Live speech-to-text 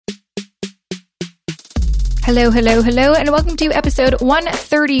Hello, hello, hello, and welcome to episode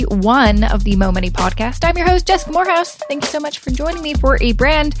 131 of the Mo Money Podcast. I'm your host, Jessica Morehouse. Thank you so much for joining me for a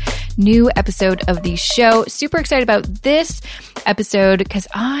brand new episode of the show. Super excited about this episode because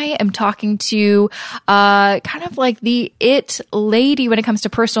I am talking to kind of like the it lady when it comes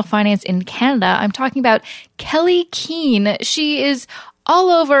to personal finance in Canada. I'm talking about Kelley Keehn. She is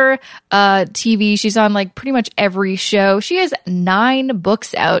all over TV. She's on like pretty much every show. She has 9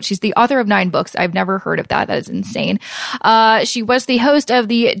 books out. She's the author of 9 books. I've never heard of that. That is insane. She was the host of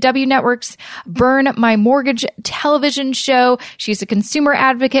the W Network's Burn My Mortgage television show. She's a consumer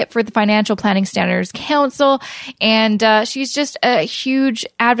advocate for the Financial Planning Standards Council. And she's just a huge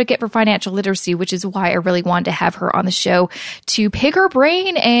advocate for financial literacy, which is why I really wanted to have her on the show to pick her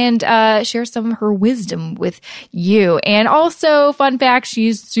brain and share some of her wisdom with you. And also, fun fact,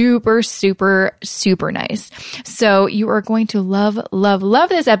 she's super, super, super nice. So you are going to love, love, love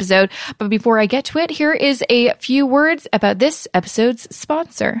this episode. But before I get to it, here is a few words about this episode's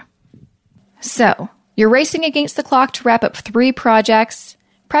sponsor. So you're racing against the clock to wrap up 3 projects,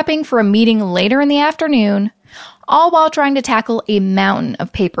 prepping for a meeting later in the afternoon, all while trying to tackle a mountain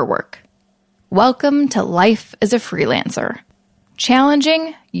of paperwork. Welcome to life as a freelancer.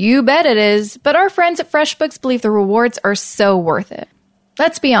 Challenging? You bet it is. But our friends at FreshBooks believe the rewards are so worth it.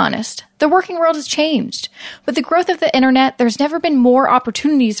 Let's be honest, the working world has changed. With the growth of the internet, there's never been more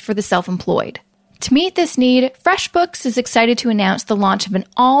opportunities for the self-employed. To meet this need, FreshBooks is excited to announce the launch of an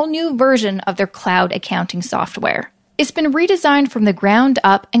all-new version of their cloud accounting software. It's been redesigned from the ground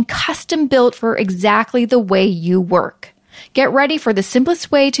up and custom built for exactly the way you work. Get ready for the simplest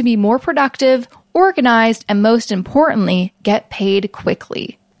way to be more productive, organized, and most importantly, get paid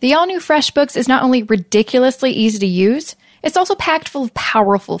quickly. The all-new FreshBooks is not only ridiculously easy to use, it's also packed full of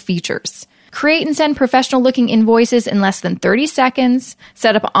powerful features. Create and send professional-looking invoices in less than 30 seconds,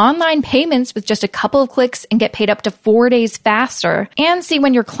 set up online payments with just a couple of clicks and get paid up to 4 days faster, and see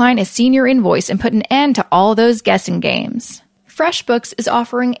when your client has seen your invoice and put an end to all those guessing games. FreshBooks is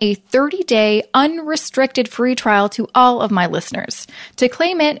offering a 30-day unrestricted free trial to all of my listeners. To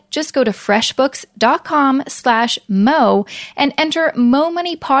claim it, just go to freshbooks.com/mo and enter Mo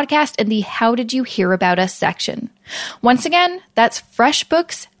Money Podcast in the How Did You Hear About Us section. Once again, that's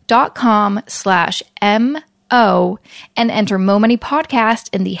freshbooks.com/mo and enter Mo Money Podcast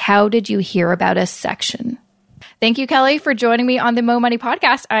in the How Did You Hear About Us section. Thank you, Kelley, for joining me on the Mo Money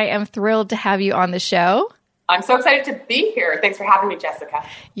Podcast. I am thrilled to have you on the show. I'm so excited to be here. Thanks for having me, Jessica.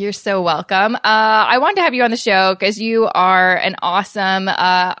 You're so welcome. I wanted to have you on the show because you are an awesome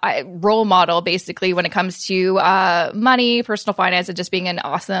role model, basically, when it comes to money, personal finance, and just being an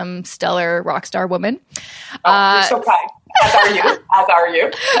awesome, stellar rock star woman. You're so kind. As are you. As are you.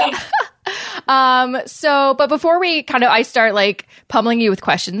 But before I start like pummeling you with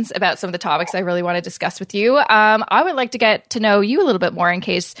questions about some of the topics I really want to discuss with you, I would like to get to know you a little bit more in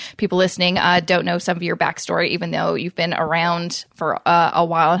case people listening don't know some of your backstory, even though you've been around for a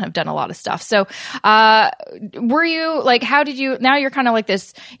while and have done a lot of stuff. So, were you like, how did you, now you're kind of like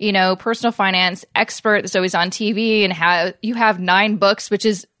this, personal finance expert that's always on TV and you have 9 books, which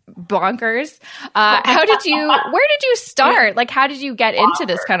is bonkers. Where did you start? Like, how did you get into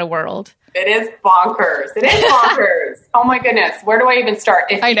this kind of world? It is bonkers. Oh my goodness. Where do I even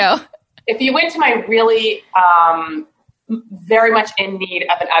start? I know. If you went to my really, very much in need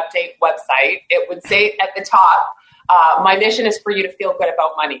of an update website, it would say at the top, my mission is for you to feel good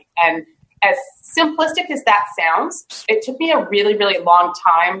about money. And as simplistic as that sounds, it took me a really, really long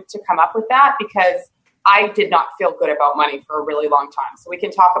time to come up with that because I did not feel good about money for a really long time. So we can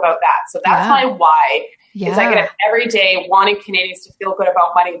talk about that. So that's my why. Is I get up every day wanting Canadians to feel good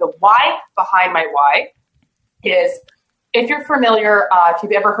about money. The why behind my why is, if you're familiar, if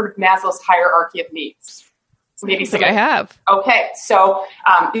you've ever heard of Maslow's hierarchy of needs. Maybe some. I have. Okay. So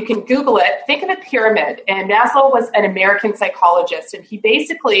you can Google it. Think of a pyramid. And Maslow was an American psychologist. And he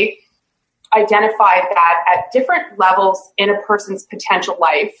basically identified that at different levels in a person's potential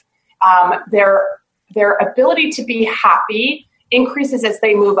life, their ability to be happy increases as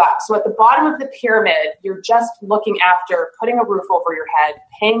they move up. So at the bottom of the pyramid, you're just looking after putting a roof over your head,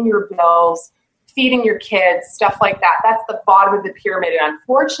 paying your bills, feeding your kids, stuff like that. That's the bottom of the pyramid. And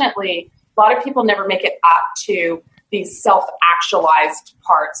unfortunately, a lot of people never make it up to these self-actualized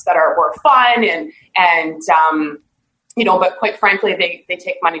parts that are more fun and but quite frankly, they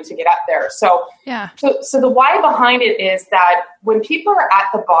take money to get up there. So the why behind it is that when people are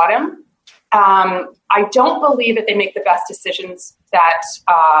at the bottom, I don't believe that they make the best decisions that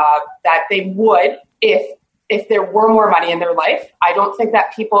they would if there were more money in their life. I don't think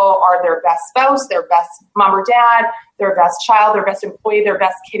that people are their best spouse, their best mom or dad, their best child, their best employee, their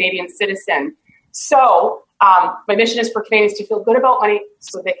best Canadian citizen. So My mission is for Canadians to feel good about money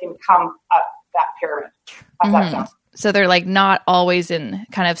so they can come up that pyramid. How's that sound? So they're like not always in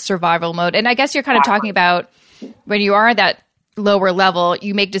kind of survival mode. And I guess you're kind of talking about when you are at that lower level,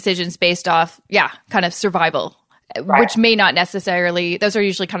 you make decisions based off, kind of survival, which may not necessarily, those are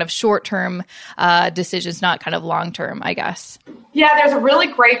usually kind of short-term decisions, not kind of long-term, I guess. Yeah, there's a really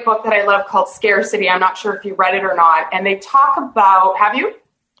great book that I love called Scarcity. I'm not sure if you read it or not. And they talk about, have you?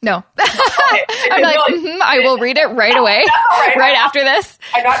 No. I'm like, I will read it right away, right after this.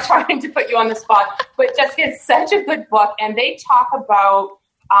 I'm not trying to put you on the spot, but Jessica, it's such a good book. And they talk about,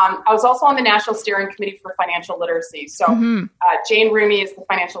 I was also on the National Steering Committee for Financial Literacy. So Jane Rooney is the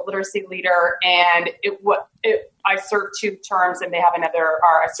financial literacy leader, and I served 2 terms, and they have another,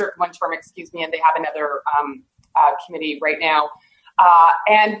 or I served 1 term, and they have another committee right now.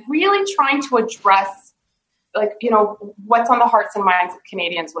 And really trying to address, what's on the hearts and minds of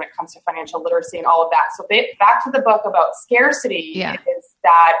Canadians when it comes to financial literacy and all of that. So back to the book about scarcity is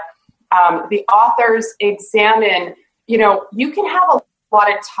that the authors examine, you can have a lot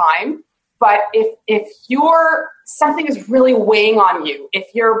of time, but if something is really weighing on you, if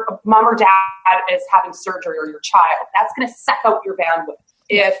your mom or dad is having surgery or your child, that's going to suck out your bandwidth.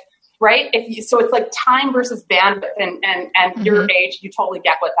 So it's like time versus bandwidth, and your age, you totally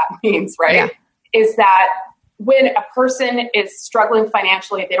get what that means, right? Yeah. Is that when a person is struggling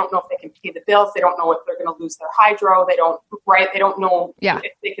financially, they don't know if they can pay the bills. They don't know if they're going to lose their hydro. They don't know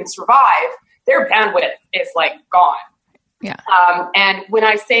if they can survive. Their bandwidth is like gone. Yeah. And when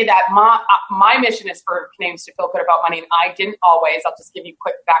I say that, my mission is for Canadians to feel good about money, and I didn't always. I'll just give you a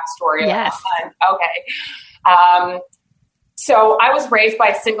quick backstory. Yes. Okay. So I was raised by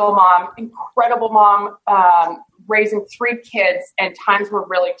a single mom, incredible mom, raising 3 kids, and times were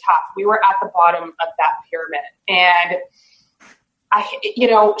really tough. We were at the bottom of that pyramid, and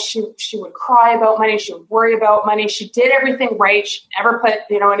she would cry about money. She would worry about money. She did everything right. She never put,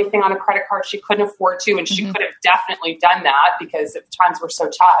 anything on a credit card she couldn't afford to. And she could have definitely done that because the times were so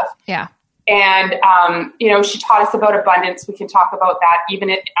tough. Yeah. And, she taught us about abundance. We can talk about that. Even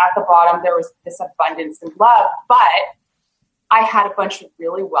at the bottom, there was this abundance and love, but I had a bunch of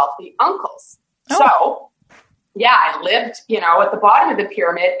really wealthy uncles. Oh. So I lived, at the bottom of the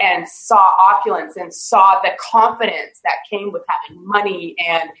pyramid and saw opulence and saw the confidence that came with having money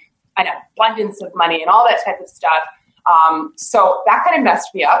and an abundance of money and all that type of stuff. So that kind of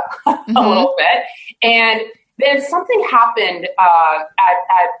messed me up a little bit. And then something happened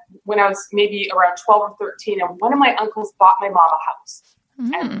at when I was maybe around 12 or 13, and one of my uncles bought my mom a house.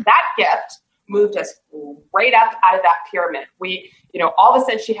 And that gift moved us right up out of that pyramid. We, all of a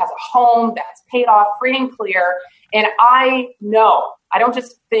sudden she has a home that's paid off, free and clear. And I don't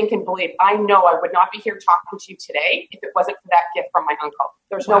just think and believe, I know I would not be here talking to you today if it wasn't for that gift from my uncle.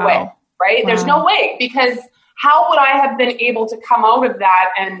 There's no way, right? Wow. There's no way, because how would I have been able to come out of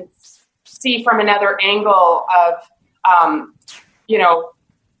that and see from another angle of,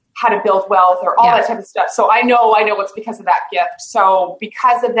 how to build wealth or all that type of stuff. So I know it's because of that gift. So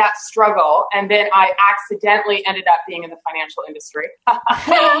because of that struggle, and then I accidentally ended up being in the financial industry.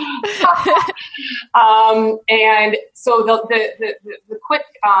 And so the quick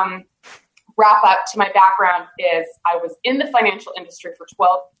wrap up to my background is I was in the financial industry for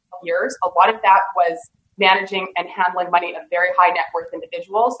 12 years. A lot of that was managing and handling money of very high net worth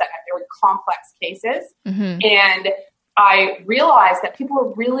individuals that had very complex cases. And I realized that people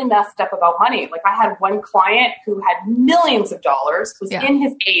were really messed up about money. Like I had one client who had millions of dollars, was in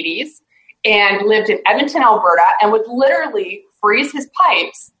his 80s, and lived in Edmonton, Alberta, and would literally freeze his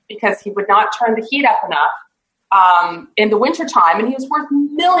pipes because he would not turn the heat up enough in the wintertime, and he was worth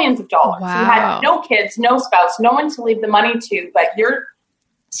millions of dollars. Wow. He had no kids, no spouse, no one to leave the money to, but you're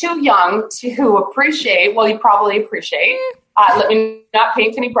too young to appreciate, well, you probably appreciate, let me not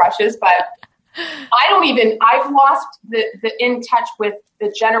paint any brushes, but I've lost the in touch with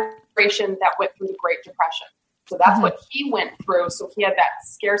the generation that went through the Great Depression. So that's what he went through. So he had that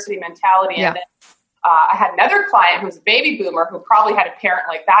scarcity mentality. And then I had another client who was a baby boomer who probably had a parent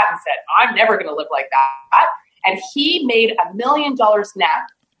like that and said, I'm never going to live like that. And he made $1 million net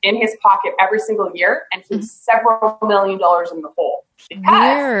in his pocket every single year. And he was several $1 million in the hole.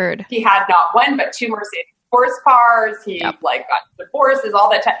 Because he had not one, but 2 Mercedes sports cars. He got divorces, all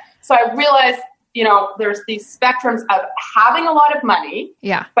that time. So I realized, there's these spectrums of having a lot of money,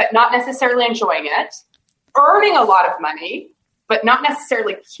 but not necessarily enjoying it, earning a lot of money, but not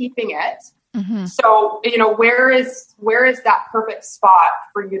necessarily keeping it. So, where is that perfect spot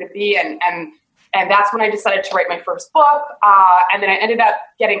for you to be? And that's when I decided to write my first book. And then I ended up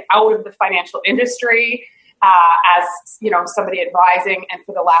getting out of the financial industry as, somebody advising, and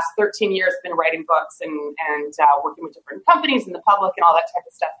for the last 13 years been writing books and working with different companies and the public and all that type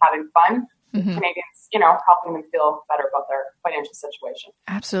of stuff, having fun. Canadians, helping them feel better about their financial situation.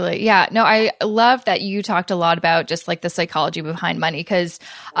 Absolutely. Yeah. No, I love that you talked a lot about just like the psychology behind money, because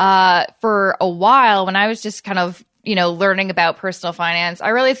for a while when I was just kind of learning about personal finance, I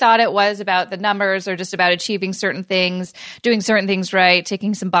really thought it was about the numbers or just about achieving certain things, doing certain things right,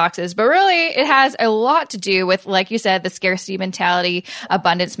 ticking some boxes. But really, it has a lot to do with, like you said, the scarcity mentality,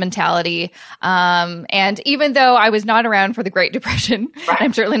 abundance mentality. And even though I was not around for the Great Depression, right.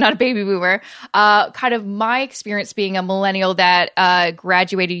 I'm certainly not a baby boomer, kind of my experience being a millennial that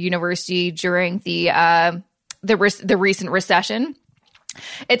graduated university during the recent recession.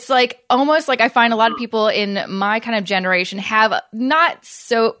 It's like almost like I find a lot of people in my kind of generation have not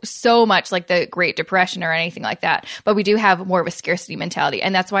so much like the Great Depression or anything like that, but we do have more of a scarcity mentality.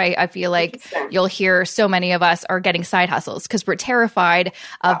 And that's why I feel like you'll hear so many of us are getting side hustles because we're terrified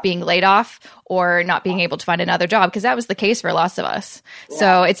of being laid off or not being able to find another job, because that was the case for lots of us. Yeah.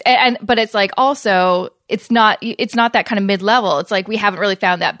 So but it's like also it's not that kind of mid-level. It's like we haven't really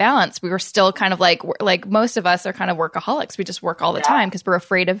found that balance. We were still kind of like most of us are kind of workaholics. We just work all the time because we're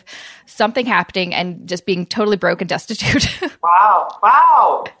afraid of something happening and just being totally broke and destitute.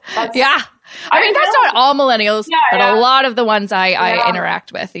 Wow. Yeah. I mean, that's not all millennials, but a lot of the ones I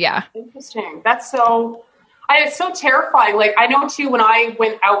interact with. Yeah. Interesting. It's so terrifying. Like, I know too, when I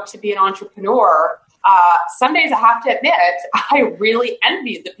went out to be an entrepreneur, some days I have to admit, I really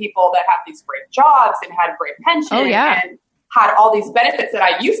envied the people that have these great jobs and had great pension and had all these benefits that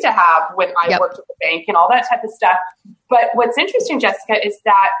I used to have when I worked at the bank and all that type of stuff. But what's interesting, Jessica, is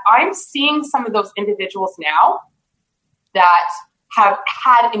that I'm seeing some of those individuals now that have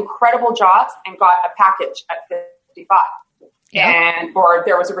had incredible jobs and got a package at 55. Or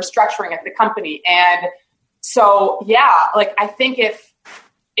there was a restructuring at the company. And so, like, I think if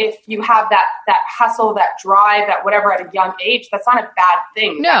you have that hustle, that drive, that whatever at a young age, that's not a bad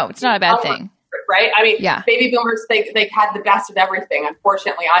thing. No, it's not a bad thing. Right? I mean, baby boomers, they had the best of everything.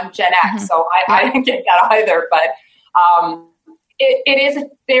 Unfortunately, I'm Gen X, so I didn't get that either. But it is a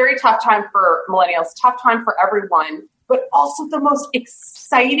very tough time for millennials, tough time for everyone, but also the most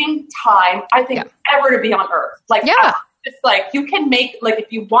exciting time, I think, ever to be on earth. Like, it's like you can make, like,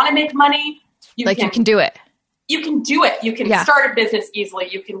 if you want to make money, you can do it. You can do it. You can start a business easily.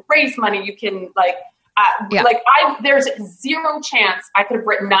 You can raise money. You can there's zero chance I could have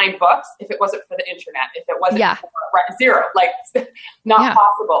written 9 books if it wasn't for the internet. If it wasn't for zero, not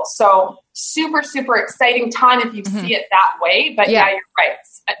possible. So super, super exciting time if you see it that way. But you're right.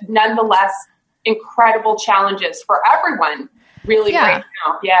 Nonetheless, incredible challenges for everyone. Really right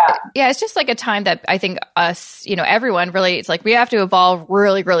now. Yeah, it's just like a time that I think us, everyone really, it's like we have to evolve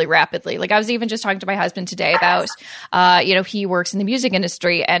really, really rapidly. Like I was even just talking to my husband today about, he works in the music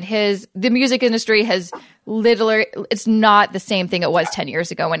industry, and the music industry has literally, it's not the same thing it was 10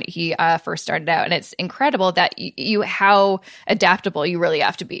 years ago when he first started out. And it's incredible that how adaptable you really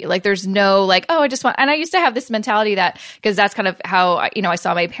have to be. Like there's no I just want, and I used to have this mentality that, because that's kind of how, I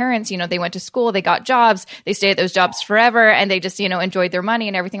saw my parents, they went to school, they got jobs, they stayed at those jobs forever, and they just, enjoyed their money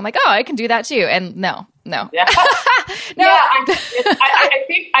and everything. I'm like, oh, I can do that too. And no. Yeah.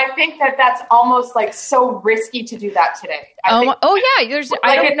 I think that's almost like so risky to do that today. I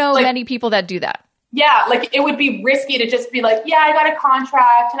don't know many people that do that. Yeah, like it would be risky to just be like, I got a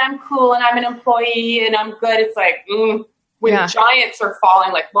contract and I'm cool and I'm an employee and I'm good. It's like when giants are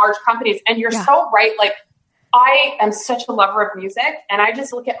falling, like large companies, and you're so right. Like I am such a lover of music, and I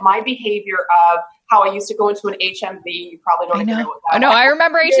just look at my behavior of how I used to go into an HMV. You probably don't even know what that is. I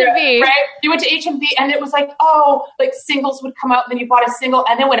remember HMV. Right? You went to HMV and it was like, singles would come out, and then you bought a single.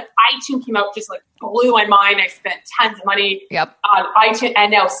 And then when iTunes came out, just like blew my mind. I spent tons of money on iTunes,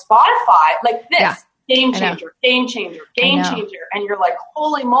 and now Spotify, like this. Game changer. And you're like,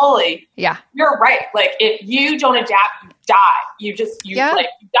 holy moly. Yeah. You're right. Like if you don't adapt, you die. You die.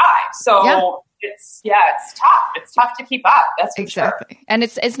 So it's tough. It's tough to keep up. That's for sure. And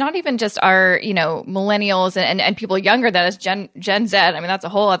it's not even just our, millennials and people younger than us, Gen Z. I mean, that's a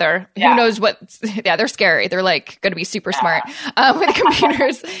whole other, who knows what, they're scary. They're like going to be super smart with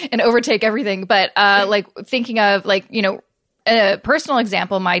computers and overtake everything. But thinking of a personal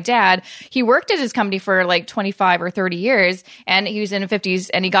example, my dad, he worked at his company for like 25 or 30 years and he was in his 50s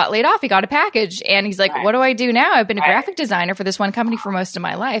and he got laid off. He got a package and he's like, what do I do now? I've been a graphic designer for this one company for most of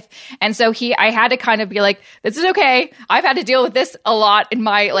my life. And so I had to kind of be like, this is okay. I've had to deal with this a lot in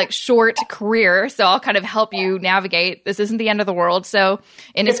my like short career. So I'll kind of help you navigate. This isn't the end of the world. So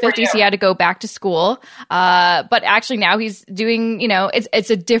in his 50s, he had to go back to school. But actually now he's doing, it's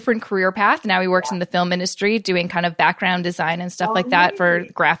a different career path. Now he works in the film industry doing kind of background design and stuff like that for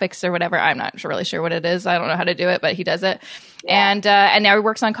graphics or whatever. I'm not really sure what it is. I don't know how to do it, but he does it. Yeah. And now he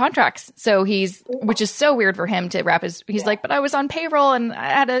works on contracts. So which is so weird for him to wrap he's like, but I was on payroll and I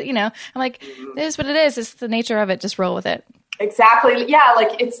had to, I'm like, this is what it is. It's the nature of it. Just roll with it. Exactly. Yeah.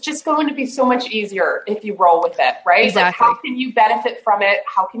 Like it's just going to be so much easier if you roll with it, right? Exactly. Like, how can you benefit from it?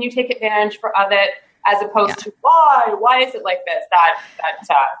 How can you take advantage of it? As opposed to why is it like this? That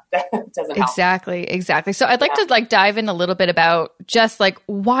doesn't help. Exactly. So I'd like to like dive in a little bit about just like,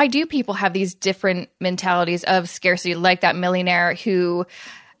 why do people have these different mentalities of scarcity? Like that millionaire who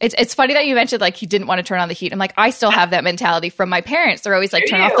it's funny that you mentioned like he didn't want to turn on the heat. I'm like, I still have that mentality from my parents. They're always like,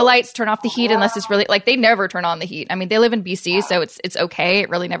 turn off the lights, turn off the heat unless it's really like they never turn on the heat. I mean, they live in BC, so it's okay. It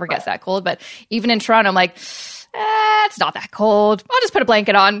really never gets that cold. But even in Toronto, I'm like, it's not that cold. I'll just put a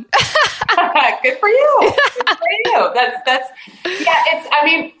blanket on. Good for you. Good for you. That's it's, I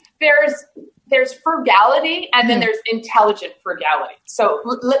mean, there's frugality and then there's intelligent frugality. So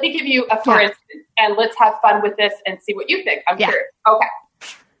let me give you a for instance, and let's have fun with this and see what you think. I'm curious. Okay.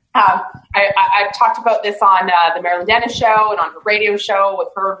 I've talked about this on the Marilyn Dennis show and on her radio show with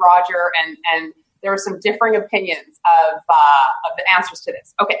her and Roger, and there are some differing opinions of the answers to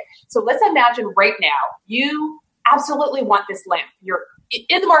this. Okay, so let's imagine right now you absolutely want this lamp. You're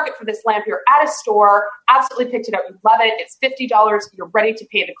in the market for this lamp. You're at a store, absolutely picked it up. You love it. It's $50. You're ready to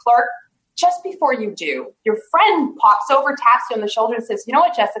pay the clerk. Just before you do, your friend pops over, taps you on the shoulder and says, you know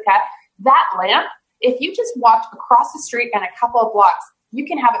what, Jessica, that lamp, if you just walked across the street and a couple of blocks, you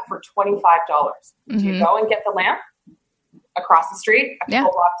can have it for $25. Do you go and get the lamp across the street, a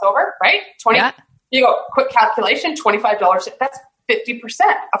couple blocks over, right? You go, quick calculation, $25. That's 50%.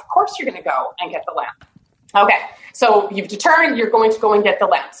 Of course you're going to go and get the lamp. Okay, so you've determined you're going to go and get the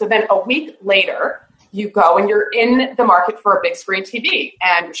lamp. So then a week later, you go and you're in the market for a big screen TV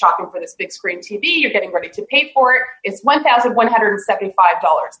and you're shopping for this big screen TV. You're getting ready to pay for it. It's $1,175.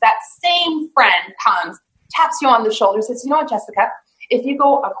 That same friend comes, taps you on the shoulder and says, you know what, Jessica, if you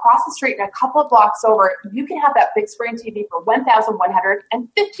go across the street and a couple of blocks over, you can have that big screen TV for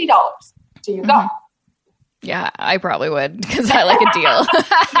 $1,150. Do you go? Yeah, I probably would because I like a deal.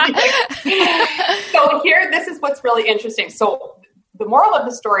 So here, this is what's really interesting. So the moral of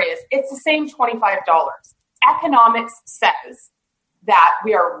the story is it's the same $25. Economics says that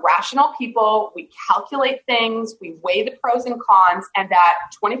we are rational people. We calculate things. We weigh the pros and cons, and that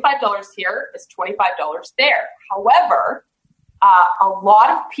 $25 here is $25 there. However, a lot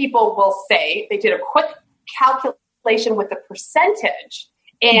of people will say they did a quick calculation with the percentage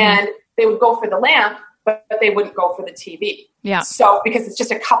and they would go for the lamp, but they wouldn't go for the TV. Yeah. So because it's just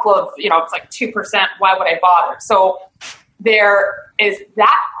a couple of, it's like 2%, why would I bother? So there is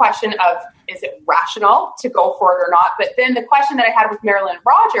that question of, is it rational to go for it or not? But then the question that I had with Marilyn and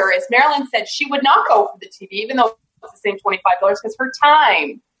Roger is Marilyn said she would not go for the TV, even though it's the same $25 because her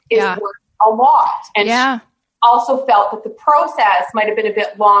time is worth a lot. And she also felt that the process might have been a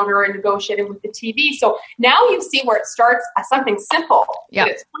bit longer in negotiating with the TV. So now you see where it starts as something simple. Yeah.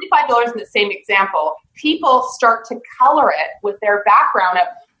 It's $25 in the same example. People start to color it with their background of,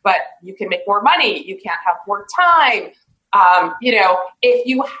 but you can make more money. You can't have more time. If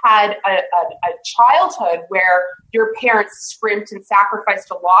you had a childhood where your parents scrimped and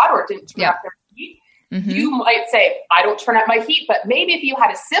sacrificed a lot or didn't turn up their heat, you might say, I don't turn up my heat. But maybe if you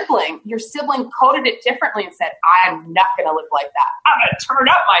had a sibling, your sibling coded it differently and said, I'm not going to live like that. I'm going to turn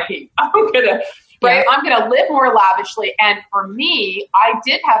up my heat. I'm going to live more lavishly. And for me, I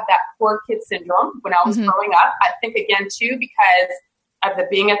did have that poor kid syndrome when I was growing up. I think, again, too, because of the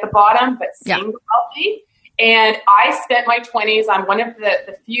being at the bottom, but seeing wealthy. And I spent my 20s, I'm one of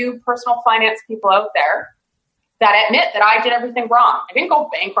the few personal finance people out there that admit that I did everything wrong. I didn't go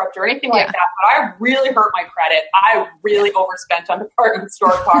bankrupt or anything like that, but I really hurt my credit. I really overspent on department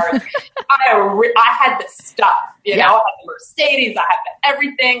store cards. I had the stuff, I had the Mercedes, I had the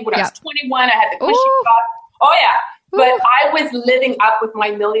everything. When I was 21, I had the cushy stuff. Oh yeah. But I was living up with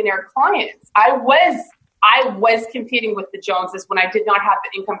my millionaire clients. I was competing with the Joneses when I did not have the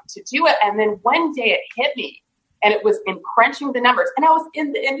income to do it. And then one day it hit me. And it was in crunching the numbers. And I was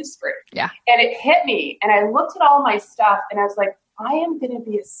in the industry. Yeah. And it hit me. And I looked at all my stuff and I was like, I am going to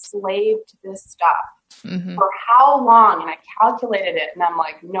be a slave to this stuff For how long? And I calculated it, and I'm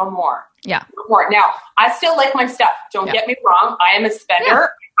like, no more. Yeah. No more. Now, I still like my stuff. Don't get me wrong. I am a spender.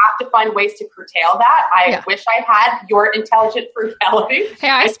 I have to find ways to curtail that. I wish I had your intelligent frugality. Hey,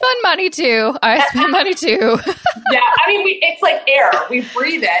 I spend money too. Yeah, I mean, it's like air. We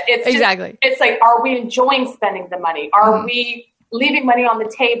breathe it. It's exactly. It's like, are we enjoying spending the money? Are we leaving money on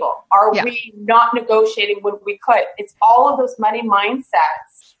the table? Are we not negotiating when we could? It's all of those money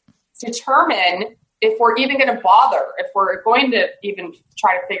mindsets determine if we're even going to bother, if we're going to even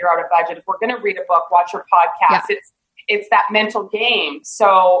try to figure out a budget, if we're going to read a book, watch your podcast. It's that mental game.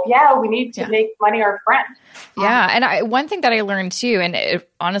 So we need to make money our friend. Yeah. And one thing that I learned too, and it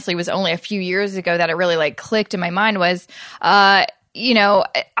honestly was only a few years ago that it really like clicked in my mind was, you know,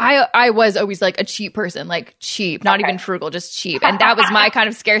 I was always like a cheap person, like cheap, not even frugal, just cheap. And that was my kind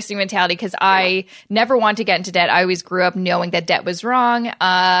of scarcity mentality because I never wanted to get into debt. I always grew up knowing that debt was wrong.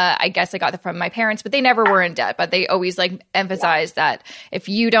 I guess I got that from my parents, but they never were in debt. But they always like emphasized that if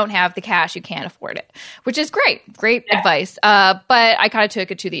you don't have the cash, you can't afford it, which is great advice. But I kind of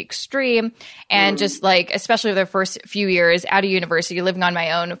took it to the extreme and just like, especially the first few years out of university, living on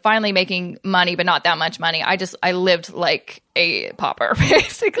my own, finally making money, but not that much money. I lived like a pauper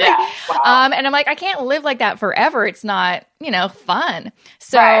basically. And I'm like, I can't live like that forever. It's not, fun.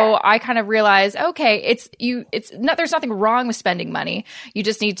 So I kind of realized, okay, there's nothing wrong with spending money. You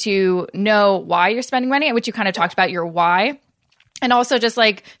just need to know why you're spending money, which you kind of talked about your why. And also just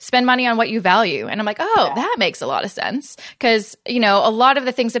like spend money on what you value. And I'm like, that makes a lot of sense. Because, a lot of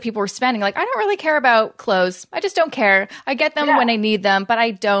the things that people were spending, like, I don't really care about clothes. I just don't care. I get them when I need them, but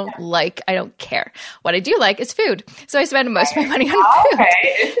I don't care. What I do like is food. So I spend most of my money on food.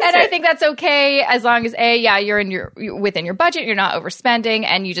 And I think that's okay as long as you're within your budget, you're not overspending,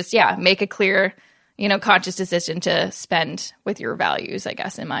 and you just, make a clear, conscious decision to spend with your values, I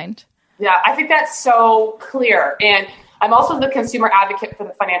guess, in mind. Yeah, I think that's so clear. And I'm also the consumer advocate for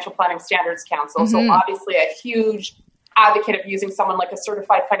the Financial Planning Standards Council. So obviously a huge advocate of using someone like a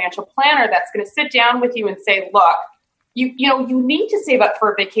certified financial planner that's going to sit down with you and say, look, you need to save up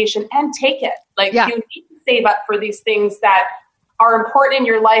for a vacation and take it. Like you need to save up for these things that are important in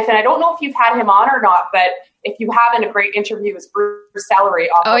your life. And I don't know if you've had him on or not, but if you haven't, a great interview is Bruce Sellery.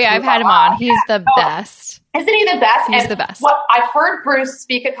 I've had him on. He's the best. Isn't he the best? He's the best. What I've heard Bruce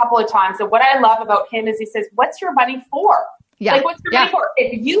speak a couple of times, and what I love about him is he says, what's your money for? Yeah. Like, what's your money for?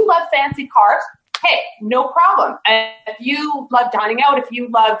 If you love fancy cars, hey, no problem. And if you love dining out, if you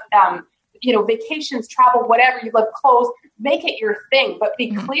love, vacations, travel, whatever, you love clothes, make it your thing, but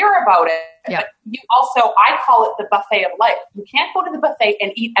be clear about it. Yeah. You also, I call it the buffet of life. You can't go to the buffet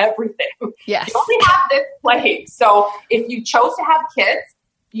and eat everything. Yes. You only have this plate. So if you chose to have kids,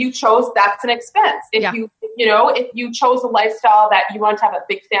 that's an expense. If you chose a lifestyle that you want to have a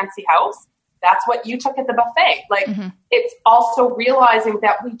big fancy house, that's what you took at the buffet. Like it's also realizing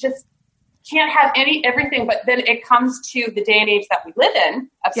that we just can't have everything, but then it comes to the day and age that we live in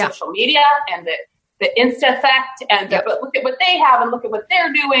of social media and the Insta effect but look at what they have and look at what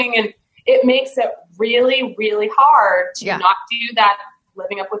they're doing. And it makes it really, really hard to not do that.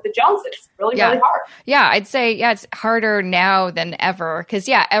 Living up with the Joneses, really hard. Yeah, I'd say, it's harder now than ever because,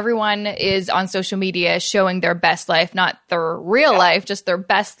 everyone is on social media showing their best life, not their real life, just their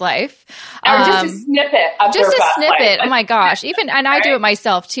best life. Or just a snippet of their best life. Oh my gosh. I do it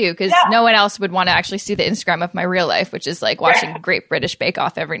myself too because no one else would want to actually see the Instagram of my real life, which is like watching Great British Bake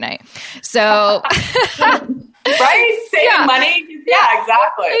Off every night. So... Right? Saving money. Yeah,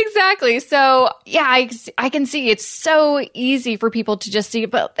 exactly. So I can see it's so easy for people to just see,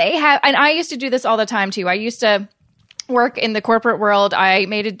 but they have, and I used to do this all the time too. I used to work in the corporate world. I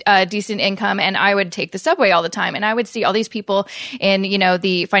made a decent income and I would take the subway all the time. And I would see all these people in,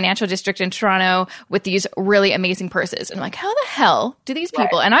 the financial district in Toronto with these really amazing purses. And I'm like, how the hell do these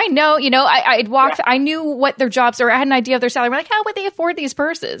people? And I know, I'd walked, I knew what their jobs were. I had an idea of their salary. I'm like, how would they afford these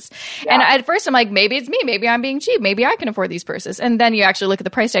purses? And at first I'm like, maybe it's me. Maybe I'm being cheap. Maybe I can afford these purses. And then you actually look at the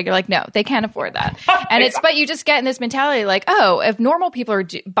price tag. You're like, no, they can't afford that. And but you just get in this mentality like, oh, if normal people are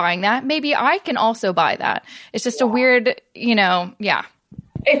buying that, maybe I can also buy that. It's just a weird,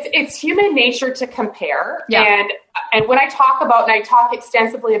 It's human nature to compare. And when I talk about, and I talk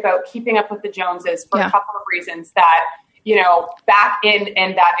extensively about keeping up with the Joneses for a couple of reasons that, back in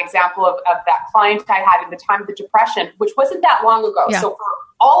that example of that client I had in the time of the Depression, which wasn't that long ago. So for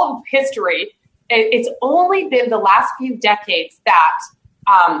all of history, it's only been the last few decades that,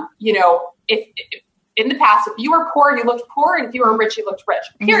 if in the past, if you were poor, you looked poor, and if you were rich, you looked rich.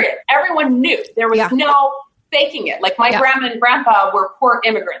 Period. Everyone knew. There was no faking it. Like my grandma and grandpa were poor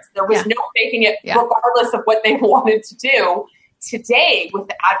immigrants. There was no faking it regardless of what they wanted to do. today, with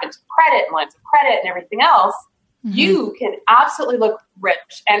the advent of credit and lines of credit and everything else, you can absolutely look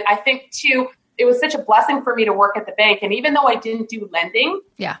rich. And I think too, it was such a blessing for me to work at the bank. And even though I didn't do lending,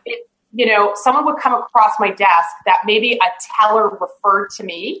 someone would come across my desk that maybe a teller referred to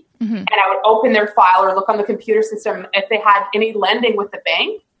me, and I would open their file or look on the computer system if they had any lending with the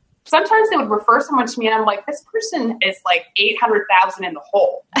bank. Sometimes they would refer someone to me, and I'm like, this person is like 800,000 in the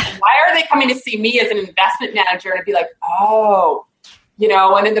hole. Why are they coming to see me as an investment manager? And I'd be like, oh,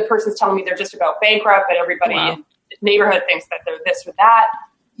 and then the person's telling me they're just about bankrupt, but everybody in the neighborhood thinks that they're this or that.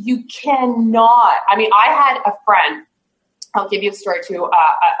 You cannot. I mean, I had a friend. I'll give you a story too.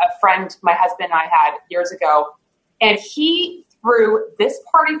 A friend my husband and I had years ago, and he threw this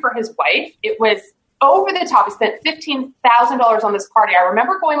party for his wife. It was over the top. He spent $15,000 on this party. I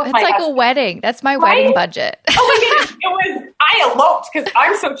remember going with my husband. It's like a wedding. That's my wedding budget. Oh my goodness. I eloped because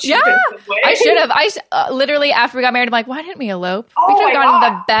I'm so cheap. Yeah, I should have. Literally after we got married, I'm like, why didn't we elope? We could have gone on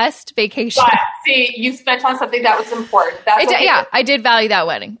the best vacation. But see, you spent on something that was important. I did value that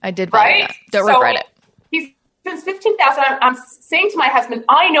wedding. I did value that. Don't regret it. Since 15,000, I'm saying to my husband,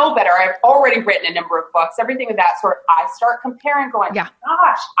 I know better. I've already written a number of books, everything of that sort. I start comparing, going, gosh,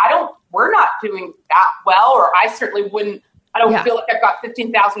 we're not doing that well, or I certainly wouldn't. I don't feel like I've got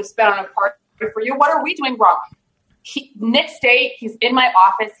 15,000 to spend on a party for you. What are we doing wrong? Next day, he's in my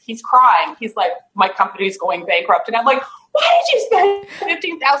office. He's crying. He's like, my company's going bankrupt. And I'm like, why did you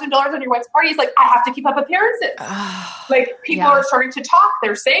spend $15,000 on your wife's party? He's like, I have to keep up appearances. People are starting to talk.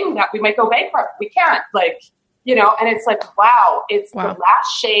 They're saying that we might go bankrupt. We can't. And it's like, wow, it's the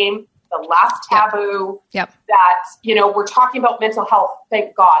last shame, the last taboo that, we're talking about mental health.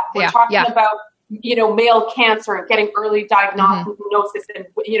 Thank God. We're talking about, male cancer and getting early diagnosis and,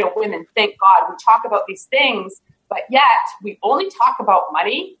 women. Thank God. We talk about these things, but yet we only talk about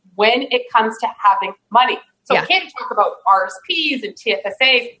money when it comes to having money. So we can't talk about RSPs and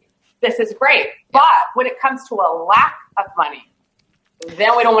TFSAs. This is great. But when it comes to a lack of money,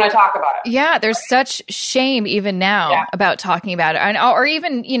 then we don't want to talk about it. Yeah, there's such shame even now about talking about it. Or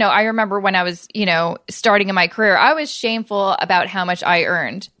even, I remember when I was, starting in my career, I was shameful about how much I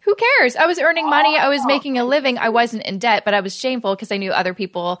earned. Who cares? I was earning money. I was making a living. I wasn't in debt, but I was shameful because I knew other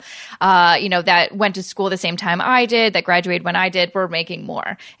people, that went to school the same time I did, that graduated when I did, were making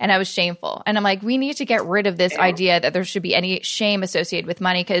more. And I was shameful. And I'm like, we need to get rid of this idea that there should be any shame associated with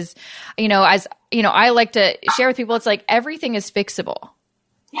money. Because, I like to share with people, it's like everything is fixable,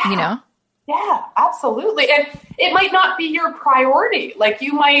 Yeah, absolutely. And it might not be your priority. Like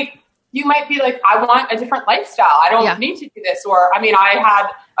you might be like, I want a different lifestyle. I don't need to do this. Or, I had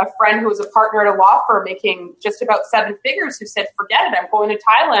a friend who was a partner at a law firm making just about 7 figures who said, forget it. I'm going to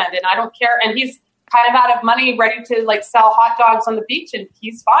Thailand and I don't care. And he's kind of out of money, ready to sell hot dogs on the beach. And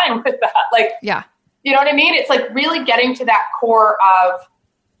he's fine with that. You know what I mean? It's like really getting to that core of,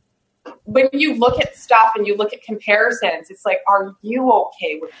 when you look at stuff and you look at comparisons, it's like, are you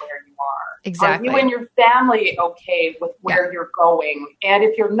okay with where you are? Exactly. Are you and your family okay with where you're going? And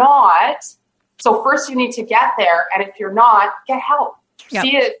if you're not, so first you need to get there. And if you're not, get help.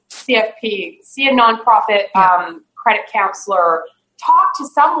 See a CFP, see a nonprofit credit counselor, talk to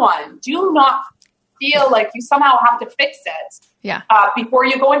someone. Do not feel like you somehow have to fix it before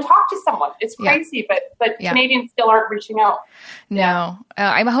you go and talk to someone. It's crazy, but Canadians still aren't reaching out. No,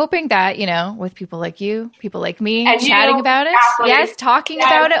 I'm hoping that, with people like you, people like me, and chatting about it. Exactly. Yes, talking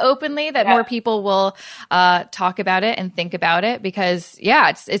about it openly, that more people will talk about it and think about it, because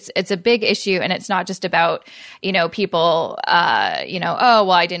it's a big issue, and it's not just about, people, oh,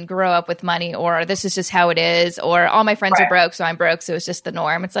 well, I didn't grow up with money, or this is just how it is, or all my friends are broke, so I'm broke, so it's just the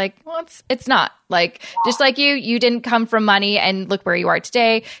norm. It's like, well, it's not. Like, just like you didn't come from money and look where you are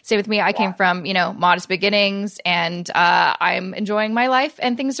today. Same with me. I came from, modest beginnings, and I'm enjoying my life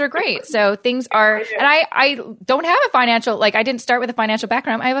and things are great. So things are, and I don't have a financial, I didn't start with a financial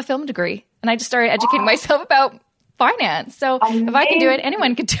background. I have a film degree, and I just started educating myself about finance. So if I can do it,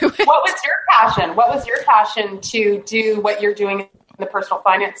 anyone can do it. What was your passion? What was your passion to do what you're doing in the personal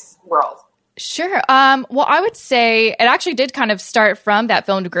finance world? Sure. Well, I would say it actually did kind of start from that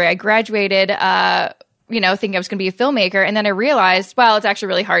film degree. I graduated, thinking I was going to be a filmmaker. And then I realized, well, it's actually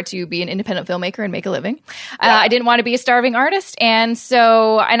really hard to be an independent filmmaker and make a living. I didn't want to be a starving artist. And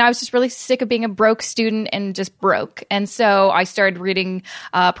I was just really sick of being a broke student and just broke. And so I started reading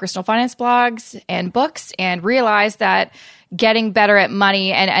personal finance blogs and books, and realized that getting better at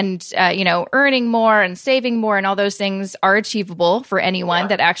money and earning more and saving more and all those things are achievable for anyone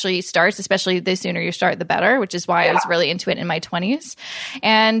that actually starts, especially the sooner you start, the better, which is why I was really into it in my 20s.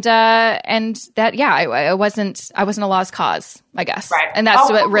 And that, I wasn't a lost cause, I guess. Right. And that's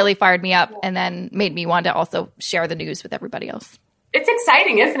what really fired me up and then made me want to also share the news with everybody else. It's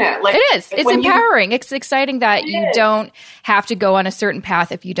exciting, isn't it? Like, it is. It's empowering. It's exciting that you don't have to go on a certain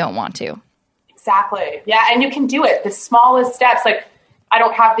path if you don't want to. Exactly. Yeah. And you can do it. The smallest steps. Like, I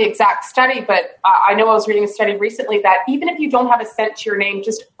don't have the exact study, but I know I was reading a study recently that even if you don't have a cent to your name,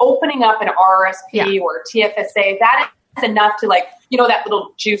 just opening up an RRSP or TFSA, that is enough to, like, that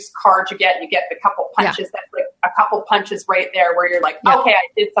little juice card you get the couple punches, that's like a couple punches right there where you're like, okay, I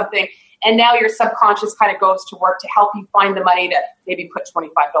did something. And now your subconscious kind of goes to work to help you find the money to maybe put $25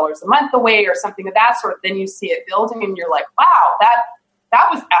 a month away or something of that sort. Then you see it building and you're like, wow, that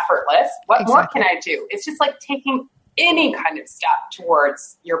was effortless. What more can I do? It's just like taking any kind of step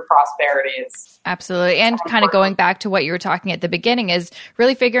towards your prosperity. Absolutely. And kind of going back to what you were talking at the beginning is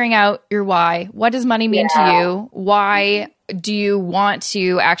really figuring out your why. What does money mean to you? Why do you want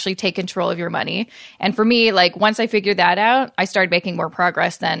to actually take control of your money? And for me, like, once I figured that out, I started making more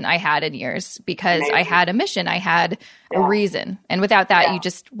progress than I had in years because I had a mission. I had a reason. And without that, you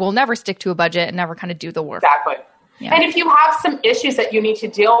just will never stick to a budget and never kind of do the work. Exactly. Yeah. And if you have some issues that you need to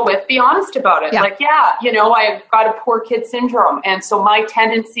deal with, be honest about it. Like, I've got a poor kid syndrome. And so my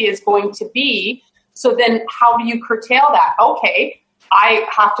tendency is going to be, so then how do you curtail that? Okay, I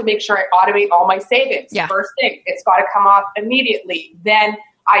have to make sure I automate all my savings. First thing, it's got to come off immediately. Then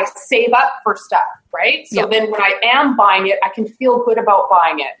I save up for stuff, right? So then when I am buying it, I can feel good about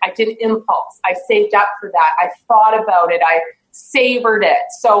buying it. I didn't impulse. I saved up for that. I thought about it. I savored it.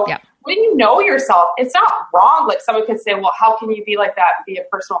 So when you know yourself, it's not wrong. Like, someone could say, well, how can you be like that and be a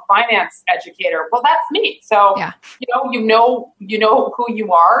personal finance educator? Well, that's me. So, you know who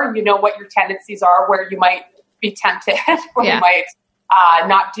you are, you know what your tendencies are, where you might be tempted, where you might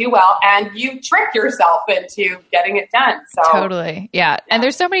not do well, and you trick yourself into getting it done. So totally. Yeah. And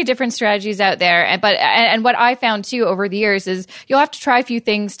there's so many different strategies out there. And what I found too over the years is you'll have to try a few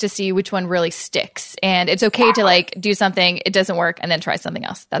things to see which one really sticks. And it's okay to, like, do something, it doesn't work, and then try something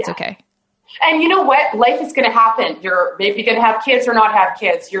else. That's okay. And you know what? Life is going to happen. You're maybe going to have kids or not have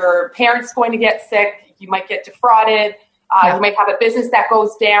kids. Your parents going to get sick. You might get defrauded. You might have a business that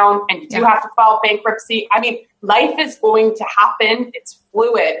goes down and you do have to file bankruptcy. I mean, life is going to happen. It's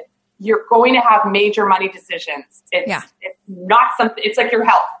fluid. You're going to have major money decisions. It's not something, it's like your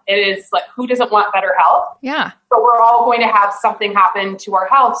health. It is like, who doesn't want better health? Yeah. But we're all going to have something happen to our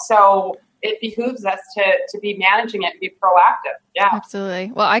health. So it behooves us to be managing it and be proactive. Yeah,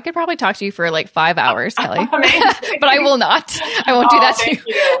 absolutely. Well, I could probably talk to you for like 5 hours, Kelley, but I will not. I won't do that to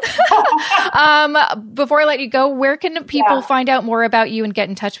you. Before I let you go, where can people find out more about you and get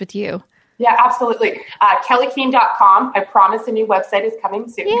in touch with you? Yeah, absolutely. KelleyKeehn.com. I promise a new website is coming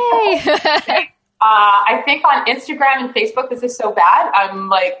soon. Yay! I think on Instagram and Facebook, this is so bad. I'm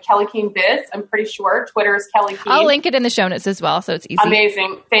like Kelley Keehn Biz. I'm pretty sure. Twitter is Kelley Keehn. I'll link it in the show notes as well, so it's easy.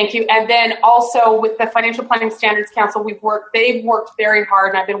 Amazing. Thank you. And then also with the Financial Planning Standards Council, they've worked very hard,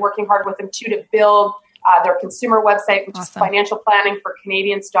 and I've been working hard with them too to build their consumer website, which is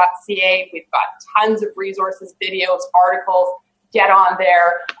financialplanningforcanadians.ca. We've got tons of resources, videos, articles. Get on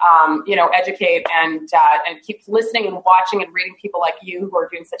there, educate and keep listening and watching and reading people like you who are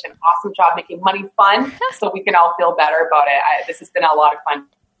doing such an awesome job making money fun so we can all feel better about it. This has been a lot of fun.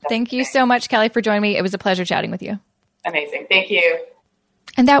 Thank you so much, Kelley, for joining me. It was a pleasure chatting with you. Amazing. Thank you.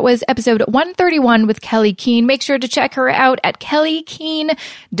 And that was episode 131 with Kelley Keehn. Make sure to check her out at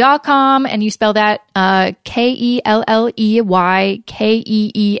KelleyKeehn.com. And you spell that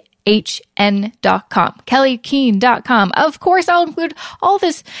KelleyKeehn.com. KelleyKeehn.com. Of course, I'll include all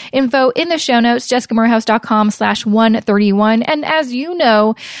this info in the show notes, jessicamorehouse.com/131. And as you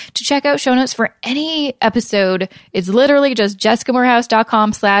know, to check out show notes for any episode, it's literally just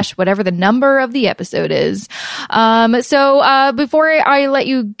jessicamorehouse.com/ whatever the number of the episode is. So before I let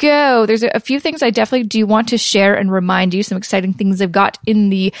you go, there's a few things I definitely do want to share and remind you, some exciting things I've got in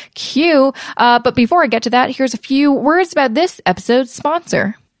the queue. But before I get to that, here's a few words about this episode's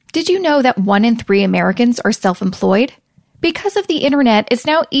sponsor. Did you know that 1 in 3 Americans are self-employed? Because of the internet, it's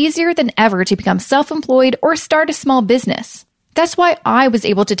now easier than ever to become self-employed or start a small business. That's why I was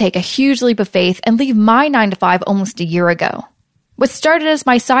able to take a huge leap of faith and leave my 9-to-5 almost a year ago. What started as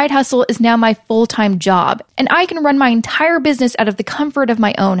my side hustle is now my full-time job, and I can run my entire business out of the comfort of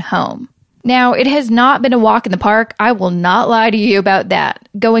my own home. Now, it has not been a walk in the park. I will not lie to you about that.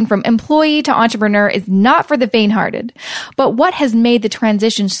 Going from employee to entrepreneur is not for the faint-hearted. But what has made the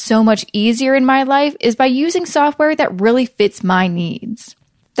transition so much easier in my life is by using software that really fits my needs.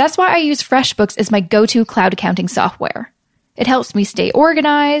 That's why I use FreshBooks as my go-to cloud accounting software. It helps me stay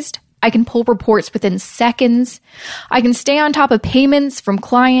organized. I can pull reports within seconds. I can stay on top of payments from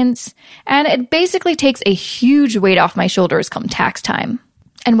clients. And it basically takes a huge weight off my shoulders come tax time.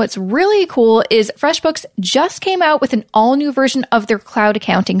 And what's really cool is FreshBooks just came out with an all-new version of their cloud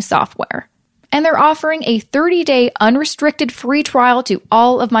accounting software. And they're offering a 30-day unrestricted free trial to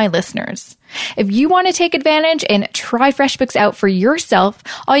all of my listeners. If you want to take advantage and try FreshBooks out for yourself,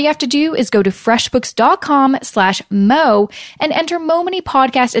 all you have to do is go to freshbooks.com/mo and enter Mo Money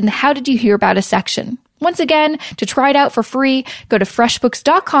Podcast in the How Did You Hear About Us section. Once again, to try it out for free, go to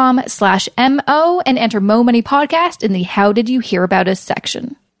freshbooks.com/mo and enter Mo Money Podcast in the How Did You Hear About Us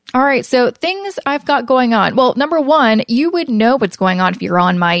section. All right, so things I've got going on. Well, number one, you would know what's going on if you're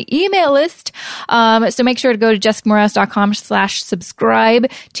on my email list. So make sure to go to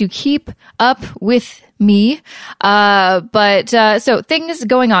jessicamorehouse.com/subscribe to keep up with me. So things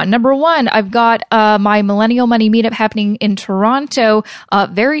going on. Number one, I've got my Millennial Money Meetup happening in Toronto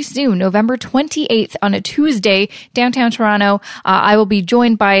very soon, November 28th on a Tuesday, downtown Toronto. I will be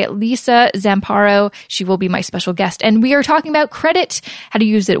joined by Lisa Zamparo. She will be my special guest. And we are talking about credit, how to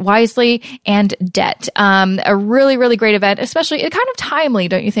use it wisely, and debt. A really, really great event, especially kind of timely,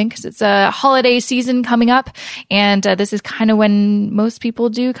 don't you think? Because it's a holiday season coming up. And this is kind of when most people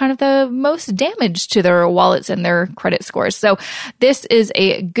do kind of the most damage to their wallets and their credit scores. So this is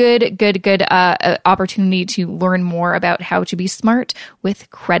a good opportunity to learn more about how to be smart with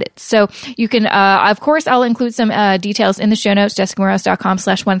credit. So you can, of course, I'll include some details in the show notes,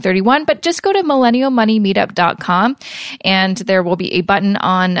 jessicamorehouse.com/131, but just go to millennialmoneymeetup.com and there will be a button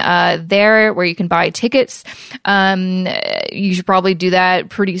on there where you can buy tickets. You should probably do that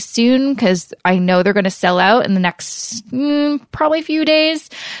pretty soon because I know they're going to sell out in the next probably few days.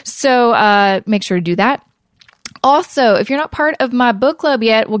 So make sure to do that. Also, if you're not part of my book club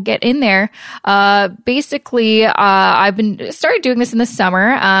yet, we'll get in there. I've started doing this in the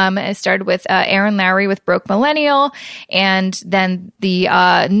summer. I started with Aaron Lowry with Broke Millennial. And then the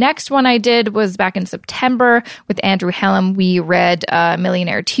next one I did was back in September with Andrew Hallam. We read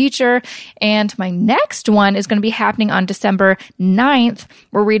Millionaire Teacher. And my next one is going to be happening on December 9th.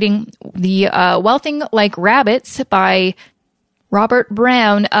 We're reading The Wealthing Like Rabbits by Robert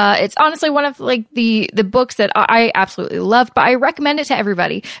Brown. It's honestly one of the books that I absolutely love, but I recommend it to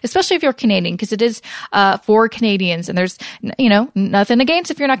everybody, especially if you're Canadian, because it is for Canadians. And there's, nothing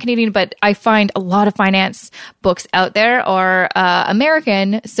against if you're not Canadian, but I find a lot of finance books out there are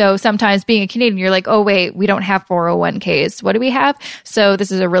American. So sometimes being a Canadian, you're like, oh, wait, we don't have 401ks. What do we have? So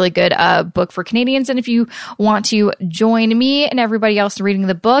this is a really good book for Canadians. And if you want to join me and everybody else reading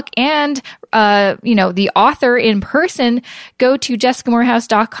the book and the author in person, go to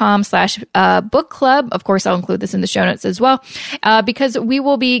jessicamorehouse.com/book club. Of course, I'll include this in the show notes as well, because we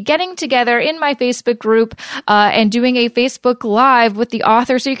will be getting together in my Facebook group and doing a Facebook Live with the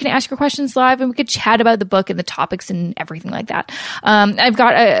author. So you can ask your questions live and we could chat about the book and the topics and everything like that. I've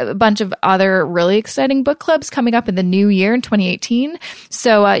got a bunch of other really exciting book clubs coming up in the new year in 2018.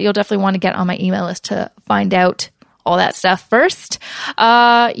 So you'll definitely want to get on my email list to find out all that stuff first.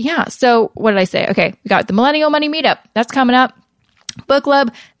 So what did I say? Okay, we got the Millennial Money Meetup. That's coming up. Book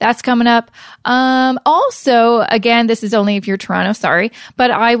club, that's coming up. Also, again, this is only if you're Toronto, sorry,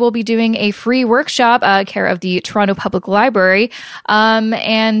 but I will be doing a free workshop, care of the Toronto Public Library.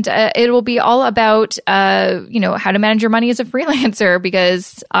 And it will be all about, how to manage your money as a freelancer,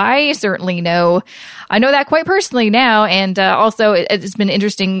 because I certainly know that quite personally now. And also it's been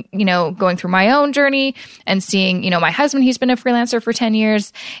interesting, going through my own journey and seeing, my husband, he's been a freelancer for 10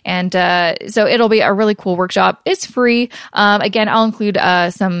 years. And so it'll be a really cool workshop. It's free. Again, I'll include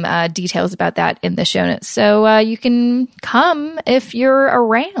some details about that in the show notes. So you can come if you're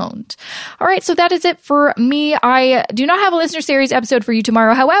around. All right, so that is it for me. I do not have a listener series episode for you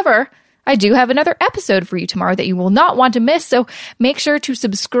tomorrow. However, I do have another episode for you tomorrow that you will not want to miss. So make sure to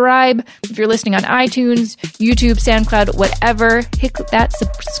subscribe. If you're listening on iTunes, YouTube, SoundCloud, whatever, hit that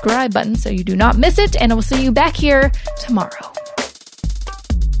subscribe button so you do not miss it. And I will see you back here tomorrow.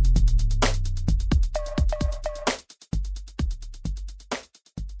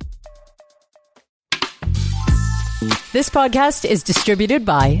 This podcast is distributed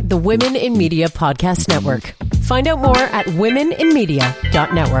by the Women in Media Podcast Network. Find out more at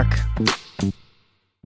womeninmedia.network.